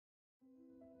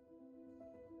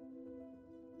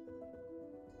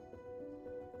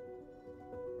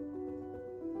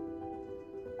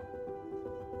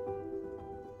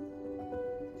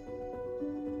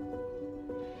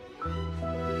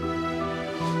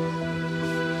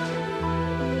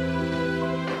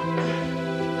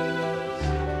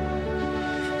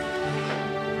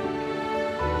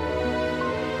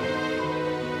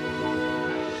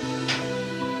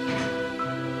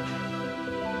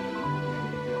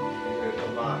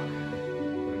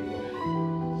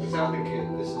because I'm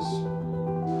thinking this is.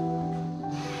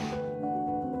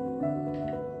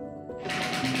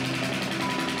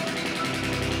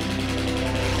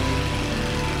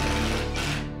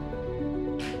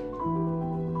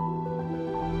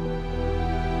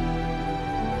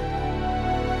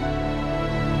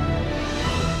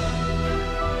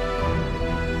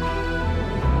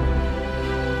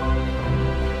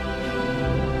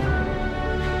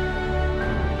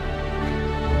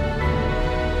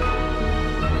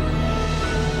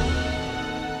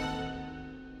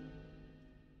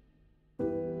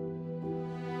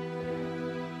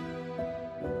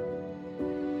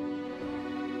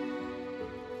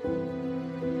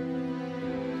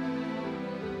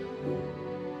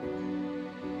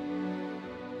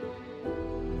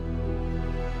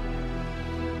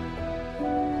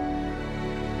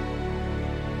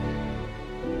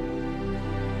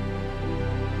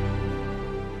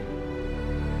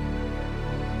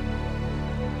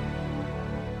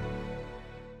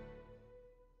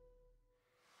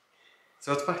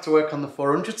 So it's back to work on the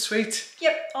 400 suite.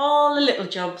 Yep, all the little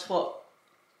jobs what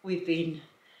we've been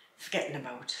forgetting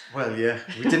about. Well, yeah,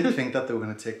 we didn't think that they were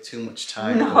going to take too much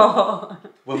time. No.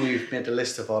 When we've made a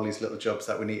list of all these little jobs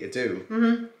that we need to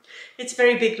do. It's a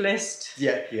very big list.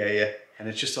 Yeah. And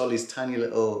it's just all these tiny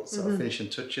little sort of finishing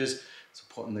touches. So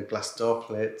putting the glass door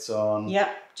plates on.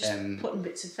 Yep, just putting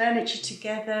bits of furniture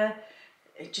together.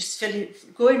 Just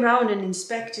going around and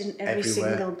inspecting every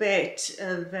single bit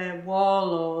of wall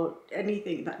or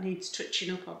anything that needs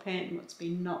touching up or painting what's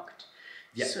been knocked.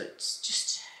 Yeah. So it's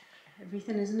just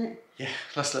everything, isn't it? Yeah,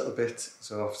 last little bit.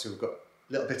 So obviously we've got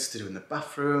little bits to do in the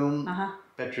bathroom,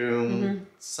 bedroom,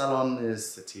 salon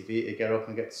is the TV to get up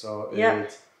and get sorted. Yeah.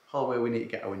 Hallway, we need to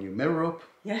get our new mirror up.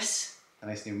 Yes. A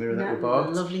nice new mirror that we bought.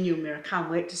 A lovely new mirror. Can't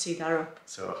wait to see that up.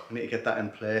 So we need to get that in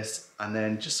place, and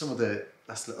then just some of the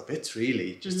last little bits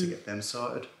really, just to get them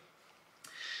sorted.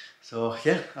 So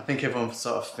yeah, I think everyone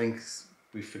sort of thinks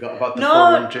we forgot about the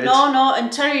 400. No,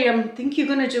 and Terry, I think you're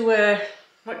going to do a,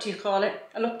 what do you call it,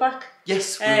 a look back?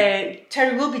 Yes.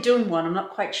 Terry will be doing one, I'm not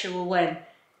quite sure when,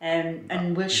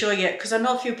 and we'll show you, because I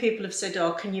know a few people have said,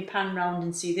 oh, can you pan round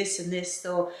and see this and this,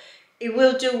 so he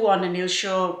will do one and he'll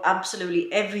show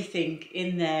absolutely everything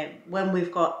in there when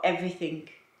we've got everything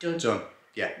done.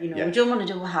 Yeah. You know, we don't want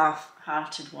to do a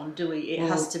half-hearted one, do we? It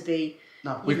has to be.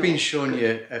 No, we've been showing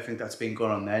you everything that's been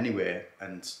going on there anyway,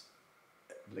 and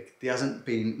like there hasn't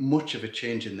been much of a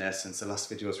change in there since the last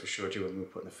videos we showed you when we were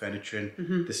putting the furniture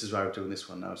in. This is why we're doing this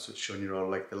one now, so it's showing you all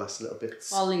like the last little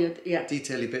bits, all the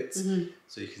detaily bits,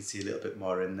 so you can see a little bit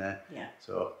more in there. Yeah.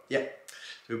 So yeah,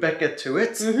 so we better get to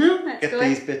it. Get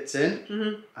these bits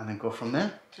in, and then go from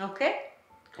there. Okay.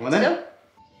 Come on then. Go.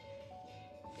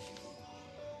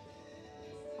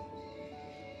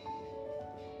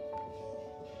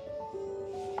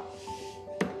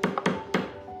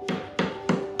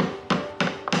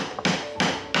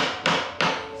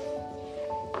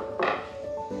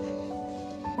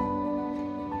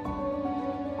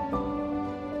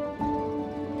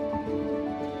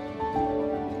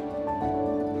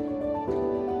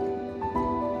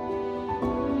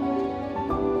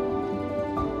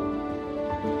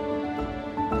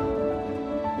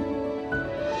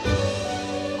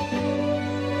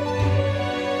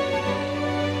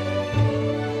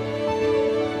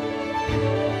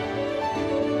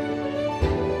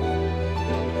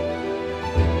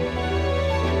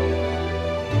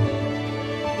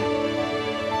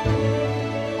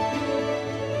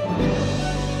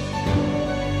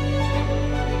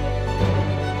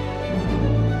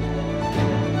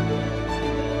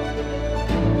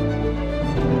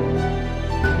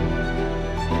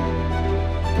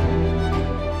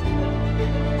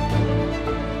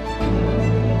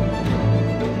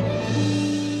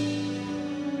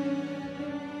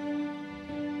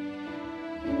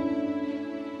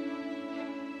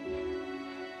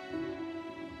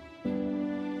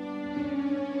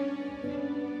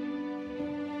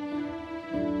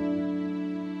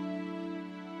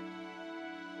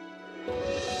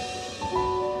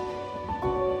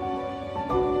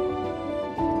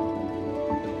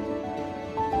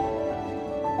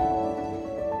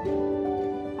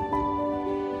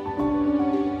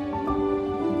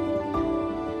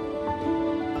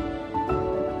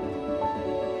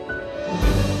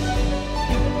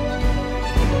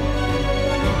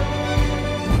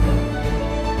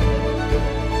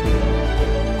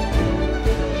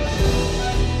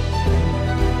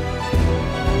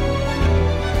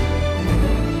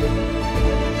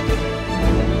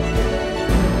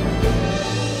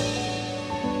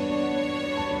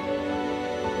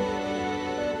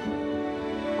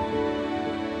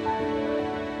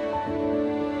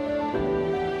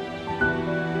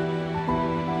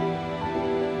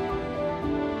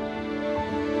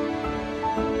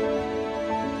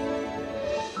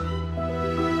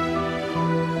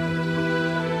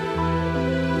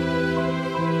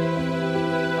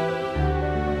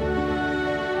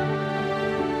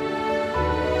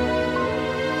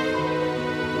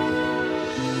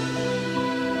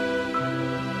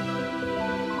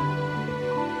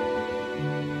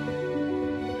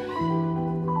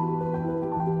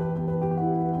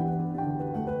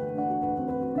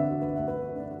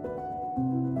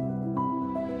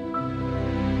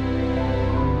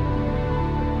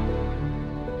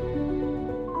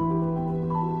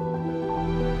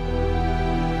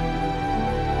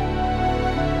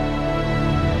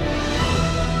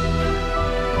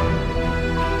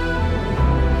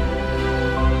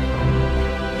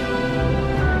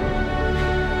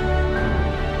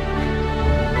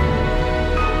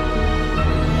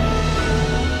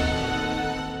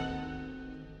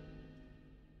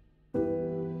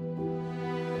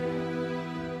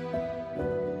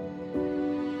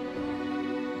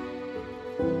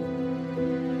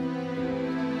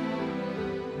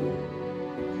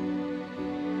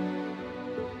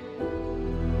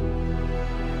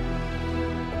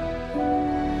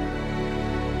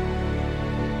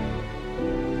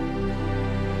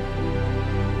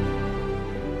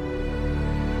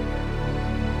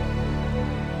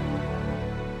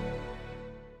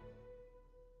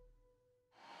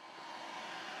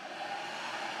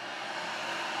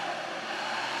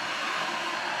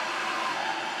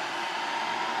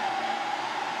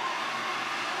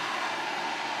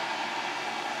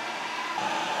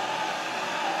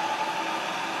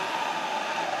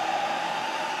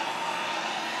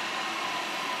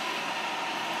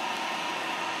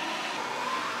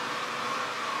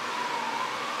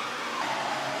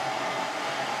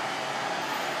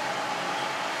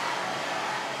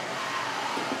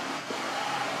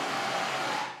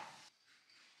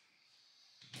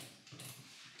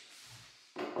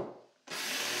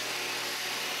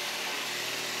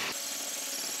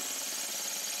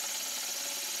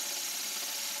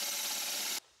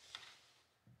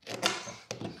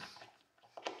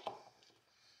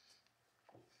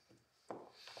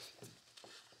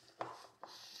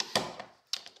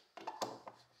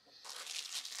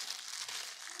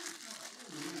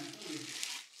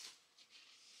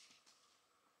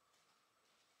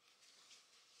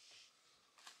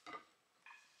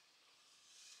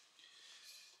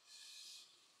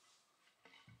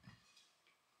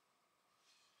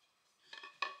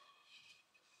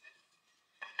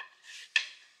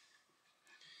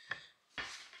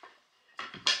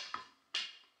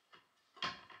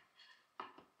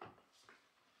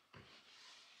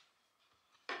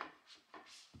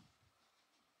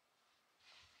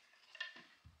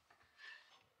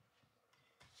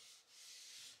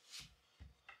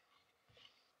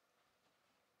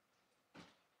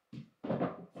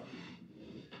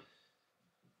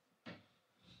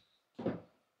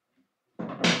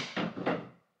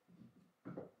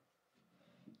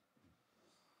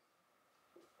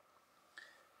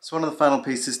 So one of the final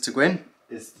pieces to go in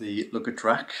is the luggage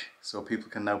rack. So people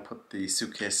can now put the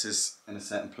suitcases in a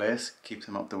certain place, keep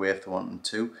them out the way if they want them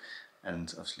to, and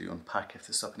obviously unpack if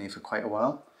they're stopping here for quite a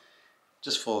while.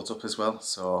 Just folds up as well,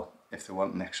 so if they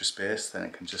want an extra space then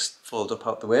it can just fold up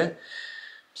out the way,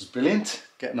 which is brilliant,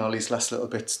 getting all these last little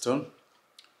bits done.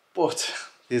 But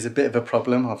there's a bit of a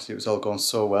problem. Obviously it was all going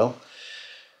so well,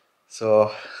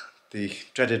 so the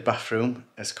dreaded bathroom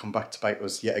has come back to bite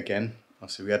us yet again.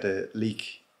 Obviously we had a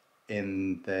leak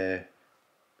in there,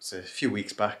 it's a few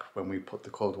weeks back when we put the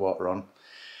cold water on.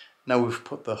 Now we've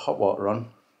put the hot water on,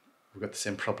 we've got the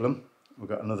same problem. We've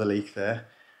got another leak there,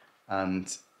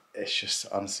 and it's just,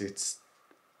 honestly, it's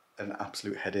an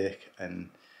absolute headache, and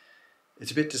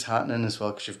it's a bit disheartening as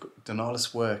well because you've done all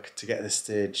this work to get to this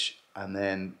stage, and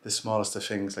then the smallest of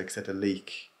things, like I said, a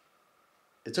leak.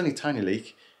 It's only a tiny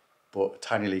leak, but a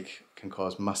tiny leak can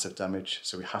cause massive damage,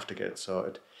 so we have to get it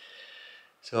sorted.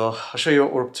 So I'll show you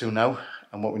what we're up to now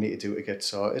and what we need to do to get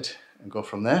sorted and go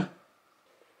from there.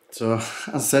 So as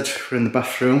I said, we're in the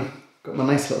bathroom. Got my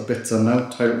nice little bits on now.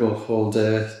 Toilet roll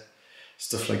holder,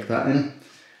 stuff like that in.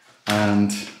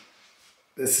 And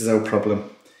this is our problem.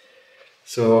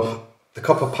 So the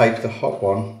copper pipe, the hot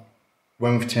one,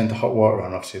 when we've turned the hot water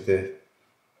on, obviously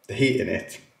the heat in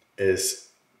it is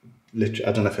literally,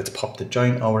 I don't know if it's popped the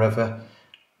joint or whatever,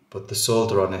 but the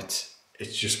solder on it,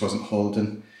 it just wasn't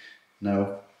holding.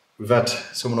 Now, we've had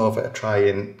someone over to try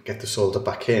and get the solder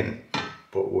back in,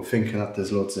 but we're thinking that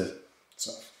there's loads of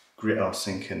sort of grit or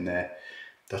sink in there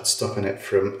that's stopping it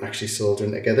from actually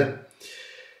soldering together.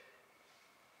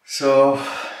 So,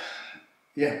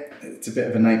 yeah, it's a bit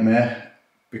of a nightmare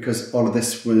because all of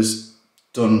this was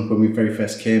done when we very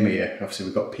first came here. Obviously,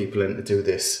 we got people in to do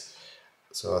this,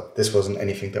 so this wasn't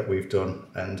anything that we've done,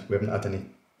 and we haven't had any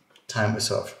time to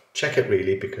sort of check it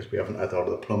really because we haven't had all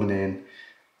of the plumbing in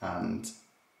and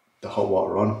the hot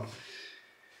water on,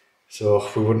 so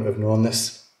we wouldn't have known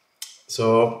this.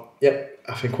 So yeah,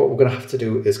 I think what we're going to have to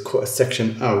do is cut a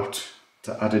section out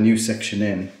to add a new section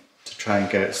in to try and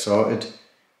get it sorted,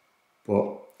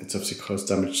 but it's obviously caused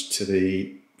damage to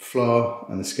the floor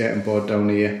and the skirting board down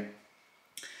here,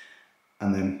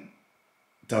 and then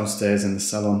downstairs in the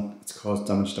salon it's caused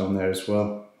damage down there as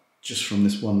well, just from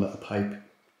this one little pipe.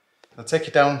 I'll take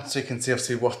you down so you can see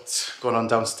obviously what's going on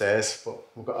downstairs, but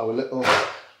we've got our little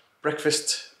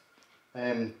breakfast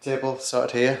table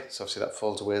sorted here, so obviously that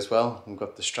folds away as well. We've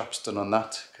got the straps done on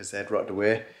that because they'd rotted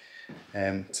away,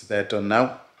 so they're done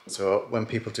now. So when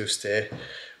people do stay,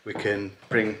 we can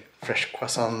bring fresh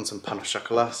croissants and pain au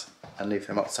chocolat and leave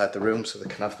them outside the room so they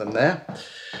can have them there,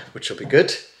 which will be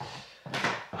good.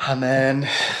 And then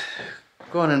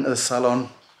going into the salon,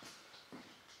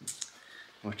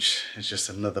 which is just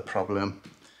another problem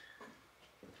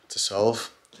to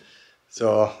solve.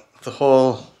 So the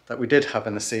hole that we did have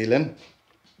in the ceiling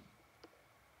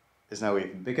is now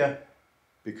even bigger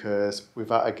because we've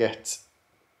had to get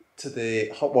to the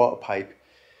hot water pipe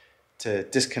to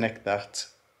disconnect that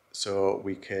so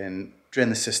we can drain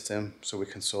the system so we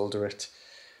can solder it.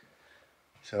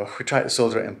 So we tried to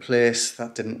solder it in place,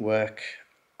 that didn't work,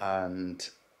 and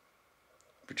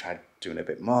we tried doing a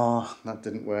bit more, that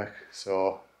didn't work.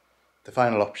 So the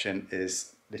final option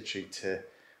is literally to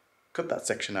cut that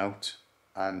section out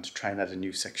and try and add a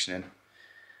new section in.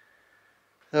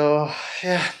 So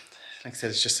yeah, like I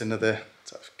said, it's just another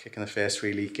sort of kick in the face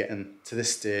really, getting to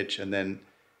this stage and then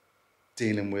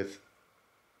dealing with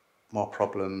more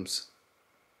problems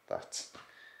that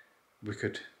we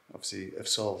could obviously have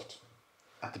solved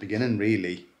at the beginning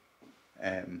really.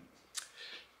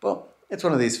 But it's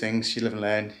one of these things, you live and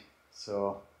learn.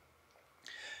 So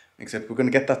like I said, we're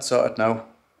going to get that sorted now.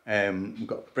 We've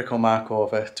got Brico Mark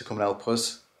over to come and help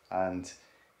us and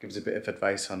give us a bit of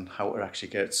advice on how to actually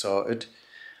get it sorted,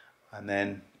 and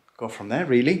then go from there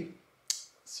really.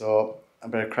 So I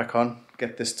better crack on,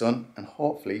 get this done, and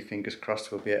hopefully, fingers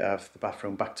crossed, we'll be able to have the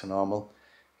bathroom back to normal,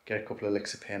 get a couple of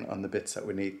licks of paint on the bits that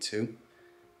we need to,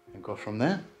 and go from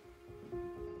there.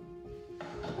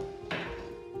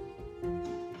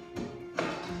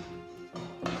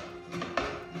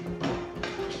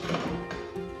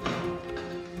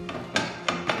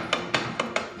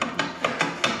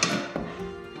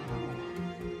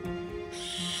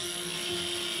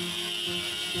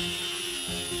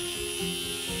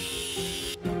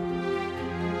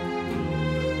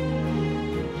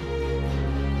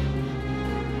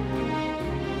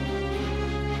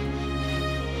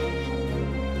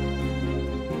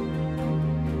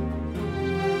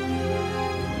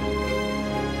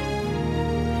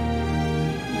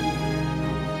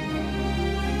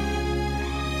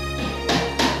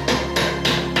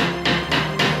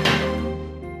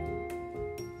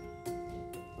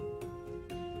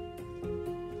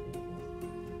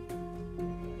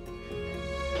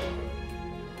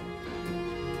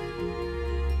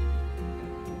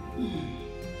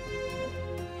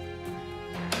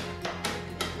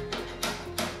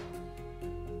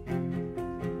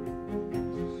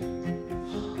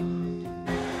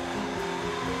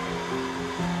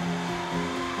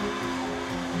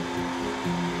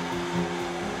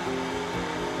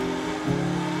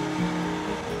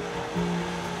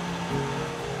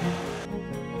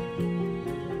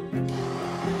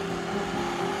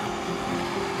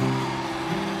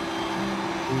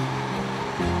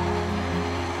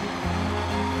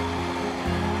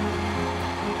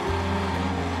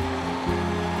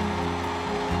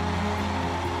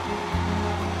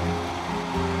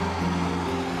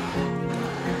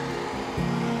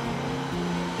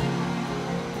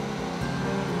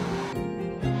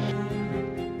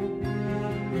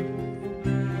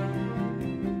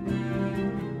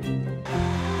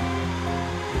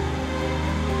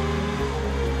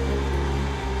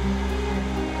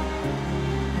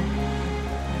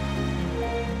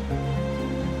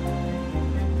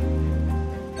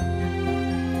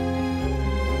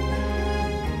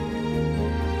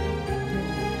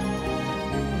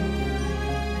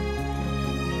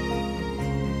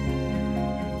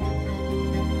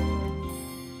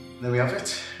 have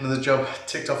it. Another job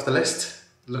ticked off the list.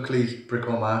 Luckily,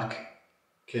 Brico Mark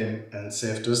came and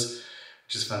saved us,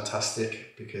 which is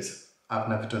fantastic because I've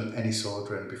never done any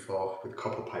soldering before with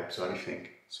copper pipes or anything,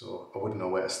 so I wouldn't know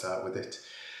where to start with it.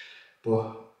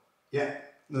 But yeah,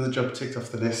 another job ticked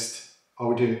off the list. All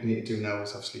we do need to do now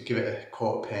is obviously give it a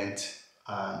coat of paint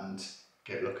and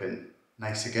get it looking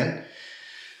nice again,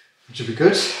 which will be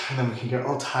good. And then we can get it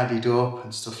all tidied up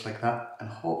and stuff like that. And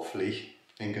hopefully,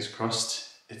 fingers crossed,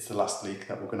 it's the last leak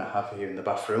that we're going to have here in the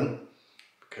bathroom,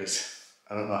 because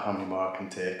I don't know how many more I can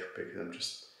take, because I'm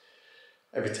just,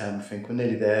 every time I think we're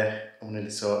nearly there, I'm nearly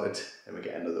sorted, and we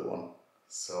get another one.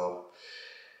 So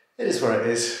it is what it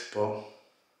is, but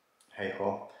hey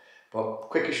ho. But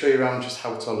quickly show you around just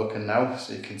how it's all looking now,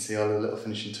 so you can see all the little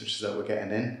finishing touches that we're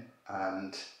getting in,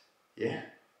 and yeah,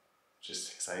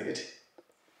 just excited.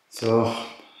 So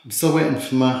I'm still waiting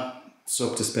for my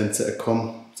soap dispenser to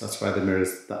come, so that's why the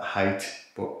mirror's that height,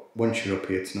 but once you're up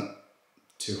here it's not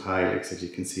too high, like I said, you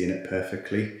can see in it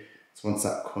perfectly. So once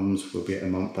that comes, we'll be able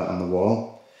to mount that on the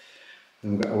wall.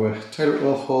 Then we've got our toilet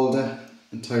roll holder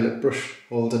and toilet brush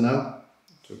holder now.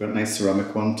 So we've got a nice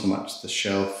ceramic one to match the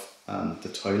shelf and the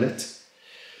toilet,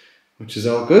 which is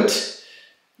all good.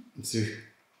 So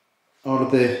all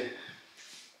of the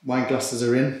wine glasses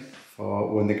are in for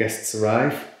when the guests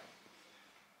arrive.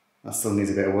 That still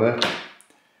needs a bit of work.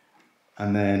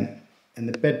 And then in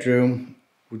the bedroom,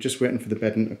 we're just waiting for the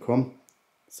bedding to come,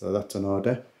 so that's on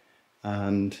order.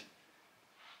 And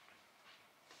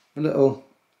a little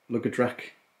luggage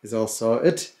rack is all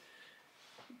sorted,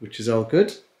 which is all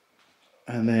good.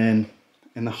 And then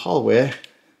in the hallway,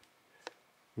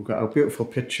 we've got our beautiful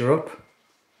picture up,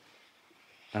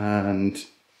 and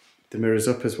the mirror's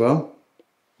up as well,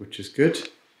 which is good.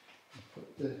 I'll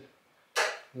put the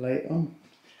light on.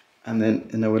 And then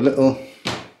in our little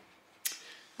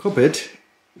cupboard,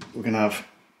 we're going to have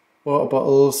water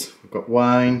bottles, we've got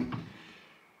wine,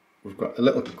 we've got a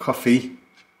little coffee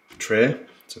tray,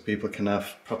 so people can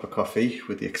have proper coffee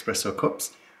with the espresso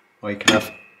cups, or you can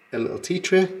have a little tea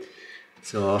tray.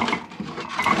 So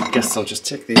I guess I'll just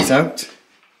take these out,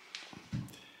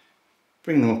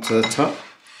 bring them up to the top,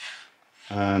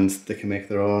 and they can make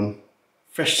their own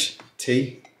fresh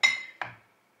tea,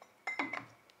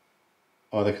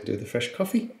 or they can do the fresh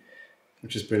coffee,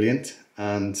 which is brilliant.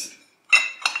 And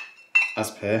as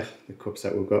per, the cups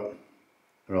that we've got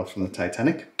are all from the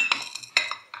Titanic,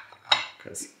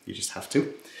 because you just have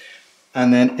to.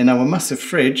 And then in our massive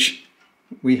fridge,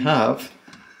 we have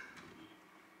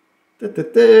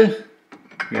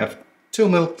we have 2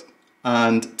 milk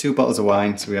and 2 bottles of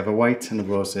wine. So we have a white and a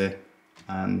rosé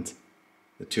and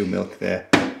the 2 milk there,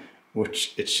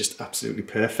 which it's just absolutely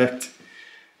perfect.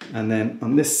 And then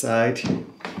on this side,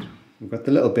 we've got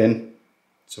the little bin,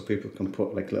 so people can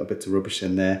put like little bits of rubbish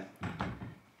in there,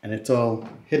 and it's all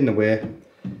hidden away.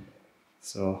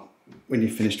 So when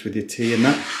you're finished with your tea and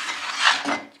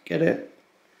that, get it,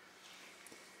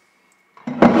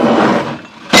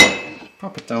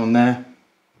 pop it down there,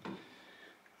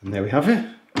 and there we have it.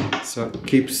 So it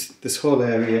keeps this whole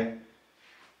area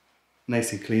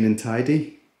nice and clean and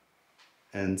tidy,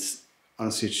 and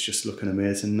honestly it's just looking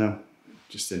amazing now.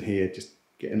 Just in here, just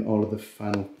getting all of the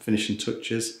final finishing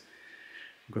touches.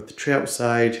 We've got the tray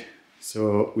outside,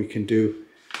 so we can do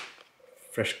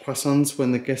fresh croissants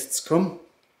when the guests come.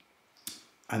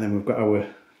 And then we've got our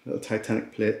little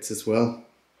Titanic plates as well,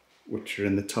 which are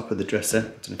in the top of the dresser. I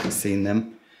don't know if you've seen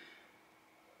them.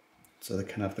 So they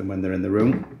can have them when they're in the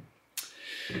room.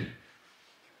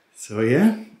 So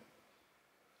yeah.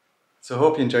 So I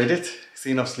hope you enjoyed it.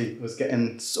 Seeing obviously it was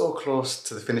getting so close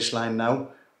to the finish line now.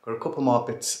 Got a couple more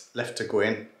bits left to go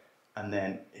in, and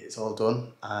then it's all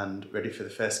done and ready for the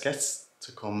first guests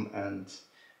to come and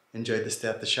enjoy the stay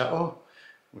at the Chateau,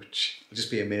 which will just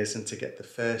be amazing to get the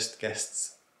first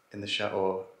guests in the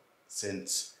Chateau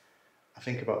since I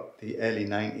think about the early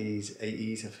 90s,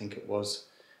 80s I think it was,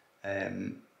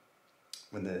 when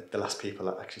the last people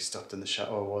that actually stopped in the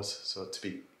Chateau was. So to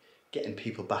be getting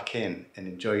people back in and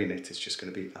enjoying it is just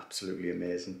going to be absolutely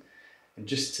amazing. And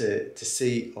just to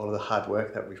see all of the hard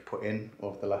work that we've put in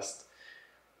over the last,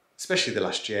 especially the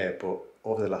last year, but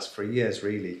over the last 3 years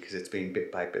really, because it's been bit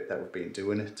by bit that we've been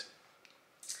doing it.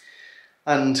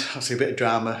 And obviously a bit of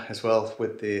drama as well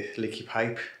with the leaky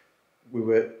pipe. We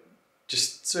were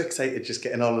just so excited just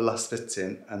getting all the last bits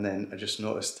in, and then I just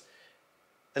noticed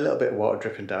a little bit of water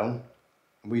dripping down.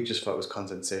 We just thought it was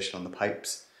condensation on the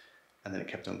pipes, and then it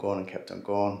kept on going and kept on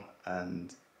going,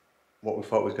 and what we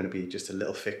thought was going to be just a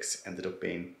little fix ended up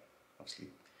being obviously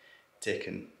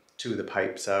taking 2 of the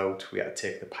pipes out. We had to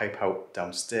take the pipe out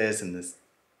downstairs in the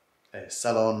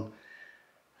salon.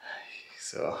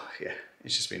 So yeah,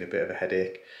 It's just been a bit of a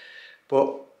headache.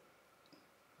 But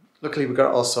luckily we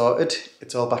got it all sorted.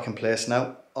 It's all back in place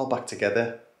now, all back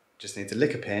together. Just need a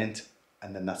lick of paint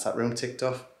and then that's that room ticked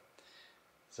off.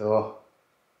 So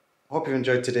I hope you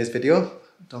enjoyed today's video.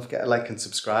 Don't forget to like and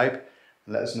subscribe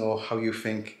and let us know how you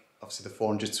think obviously the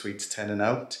 400 suite's turning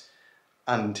out,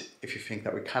 and if you think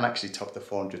that we can actually top the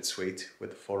 400 suite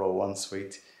with the 401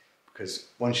 suite, because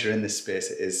once you're in this space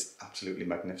it is absolutely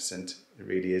magnificent. It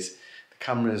really is. The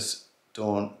cameras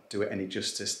don't do it any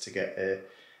justice to get a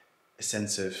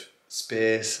sense of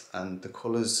space and the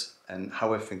colours and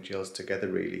how everything gels together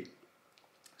really.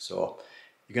 So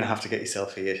you're going to have to get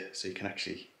yourself here so you can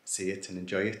actually see it and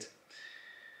enjoy it.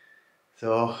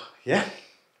 So yeah,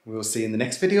 we will see you in the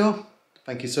next video.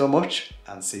 Thank you so much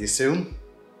and see you soon.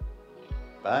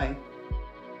 Bye.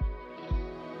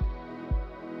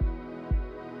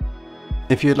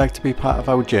 If you'd like to be part of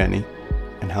our journey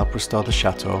and help restore the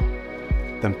chateau,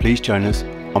 then please join us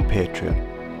on Patreon,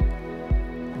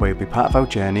 where you'll be part of our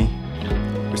journey,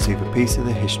 receive a piece of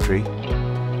the history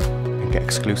and get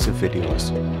exclusive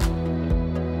videos.